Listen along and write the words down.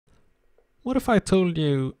What if I told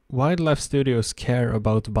you Wildlife Studios care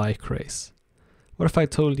about Bike Race? What if I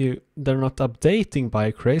told you they're not updating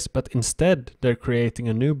Bike Race, but instead they're creating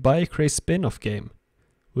a new Bike Race spin-off game?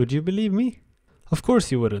 Would you believe me? Of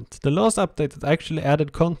course you wouldn't. The last update that actually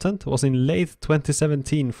added content was in late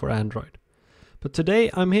 2017 for Android. But today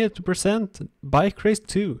I'm here to present Bike Race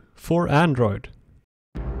 2 for Android.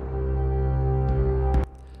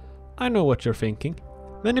 I know what you're thinking.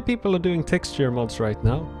 Many people are doing texture mods right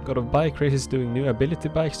now. God of Bike Race is doing new ability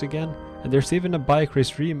bikes again, and there's even a Bike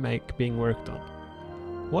Race remake being worked on.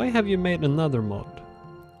 Why have you made another mod?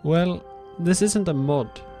 Well, this isn't a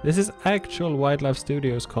mod. This is actual Wildlife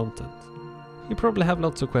Studios content. You probably have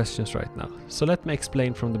lots of questions right now, so let me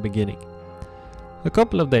explain from the beginning. A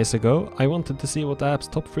couple of days ago, I wanted to see what app's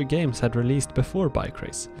top 3 games had released before Bike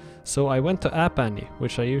Race, so I went to App Annie,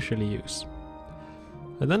 which I usually use.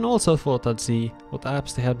 I then also thought I'd see what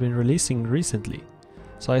apps they had been releasing recently,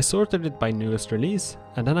 so I sorted it by newest release,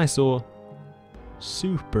 and then I saw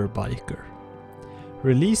Superbiker.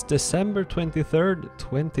 Released December 23rd,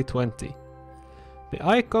 2020. The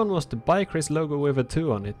icon was the Bike Race logo with a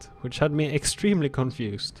 2 on it, which had me extremely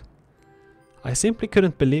confused. I simply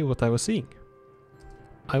couldn't believe what I was seeing.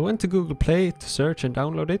 I went to Google Play to search and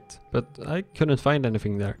download it, but I couldn't find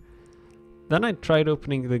anything there. Then I tried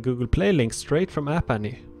opening the Google Play link straight from App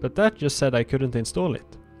Annie, but that just said I couldn't install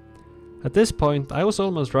it. At this point I was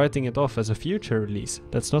almost writing it off as a future release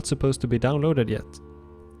that's not supposed to be downloaded yet.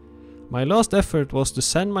 My last effort was to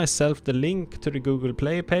send myself the link to the Google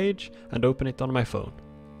Play page and open it on my phone.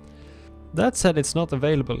 That said, it's not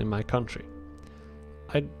available in my country.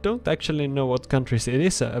 I don't actually know what countries it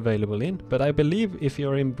is available in, but I believe if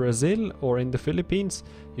you're in Brazil or in the Philippines,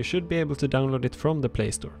 you should be able to download it from the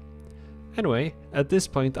Play Store. Anyway, at this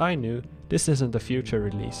point I knew this isn't a future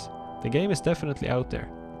release. The game is definitely out there.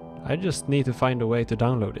 I just need to find a way to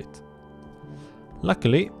download it.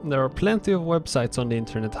 Luckily, there are plenty of websites on the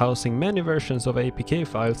internet housing many versions of APK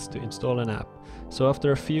files to install an app, so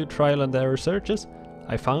after a few trial and error searches,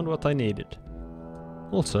 I found what I needed.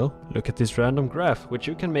 Also, look at this random graph, which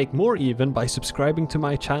you can make more even by subscribing to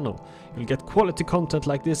my channel. You'll get quality content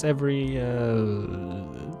like this every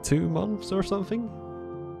 2 months or something.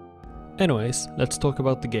 Anyways, let's talk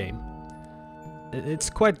about the game. It's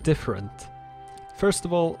quite different. First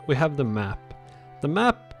of all, we have the map. The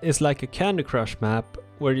map is like a Candy Crush map,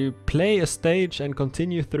 where you play a stage and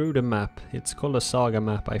continue through the map. It's called a saga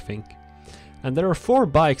map, I think. And there are 4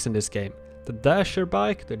 bikes in this game. The Dasher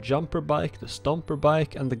bike, the Jumper bike, the Stomper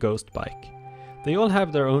bike and the Ghost bike. They all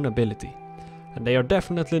have their own ability. And they are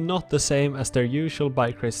definitely not the same as their usual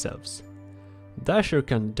Bike Race selves. Dasher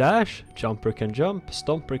can dash, Jumper can jump,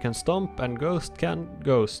 Stomper can stomp and Ghost can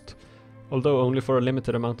ghost. Although only for a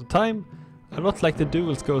limited amount of time, a lot like the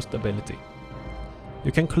Duel's Ghost ability.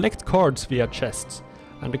 You can collect cards via chests,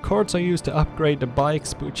 and the cards are used to upgrade the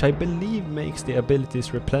bikes, which I believe makes the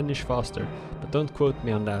abilities replenish faster, but don't quote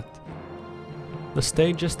me on that. The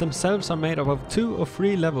stages themselves are made up of 2 or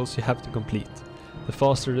 3 levels you have to complete. The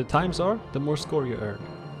faster the times are, the more score you earn.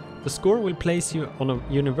 The score will place you on a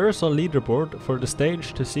universal leaderboard for the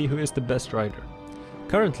stage to see who is the best rider.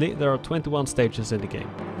 Currently there are 21 stages in the game.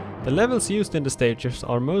 The levels used in the stages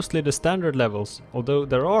are mostly the standard levels, although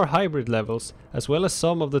there are hybrid levels, as well as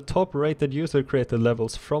some of the top rated user created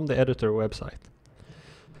levels from the editor website.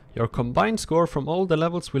 Your combined score from all the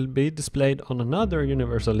levels will be displayed on another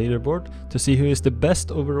universal leaderboard to see who is the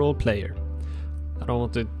best overall player. I don't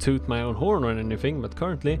want to toot my own horn or anything, but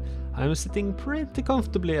currently I am sitting pretty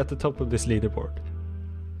comfortably at the top of this leaderboard.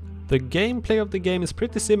 The gameplay of the game is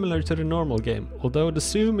pretty similar to the normal game, although the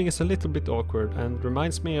zooming is a little bit awkward and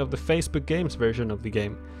reminds me of the Facebook Games version of the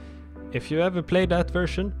game. If you ever played that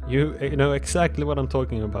version, you know exactly what I'm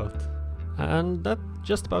talking about. And that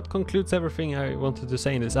just about concludes everything I wanted to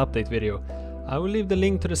say in this update video. I will leave the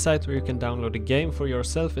link to the site where you can download the game for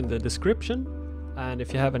yourself in the description. And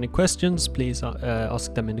if you have any questions, please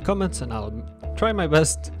ask them in the comments and I'll try my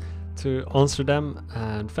best to answer them.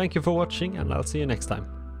 And thank you for watching, and I'll see you next time.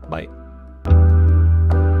 Bye.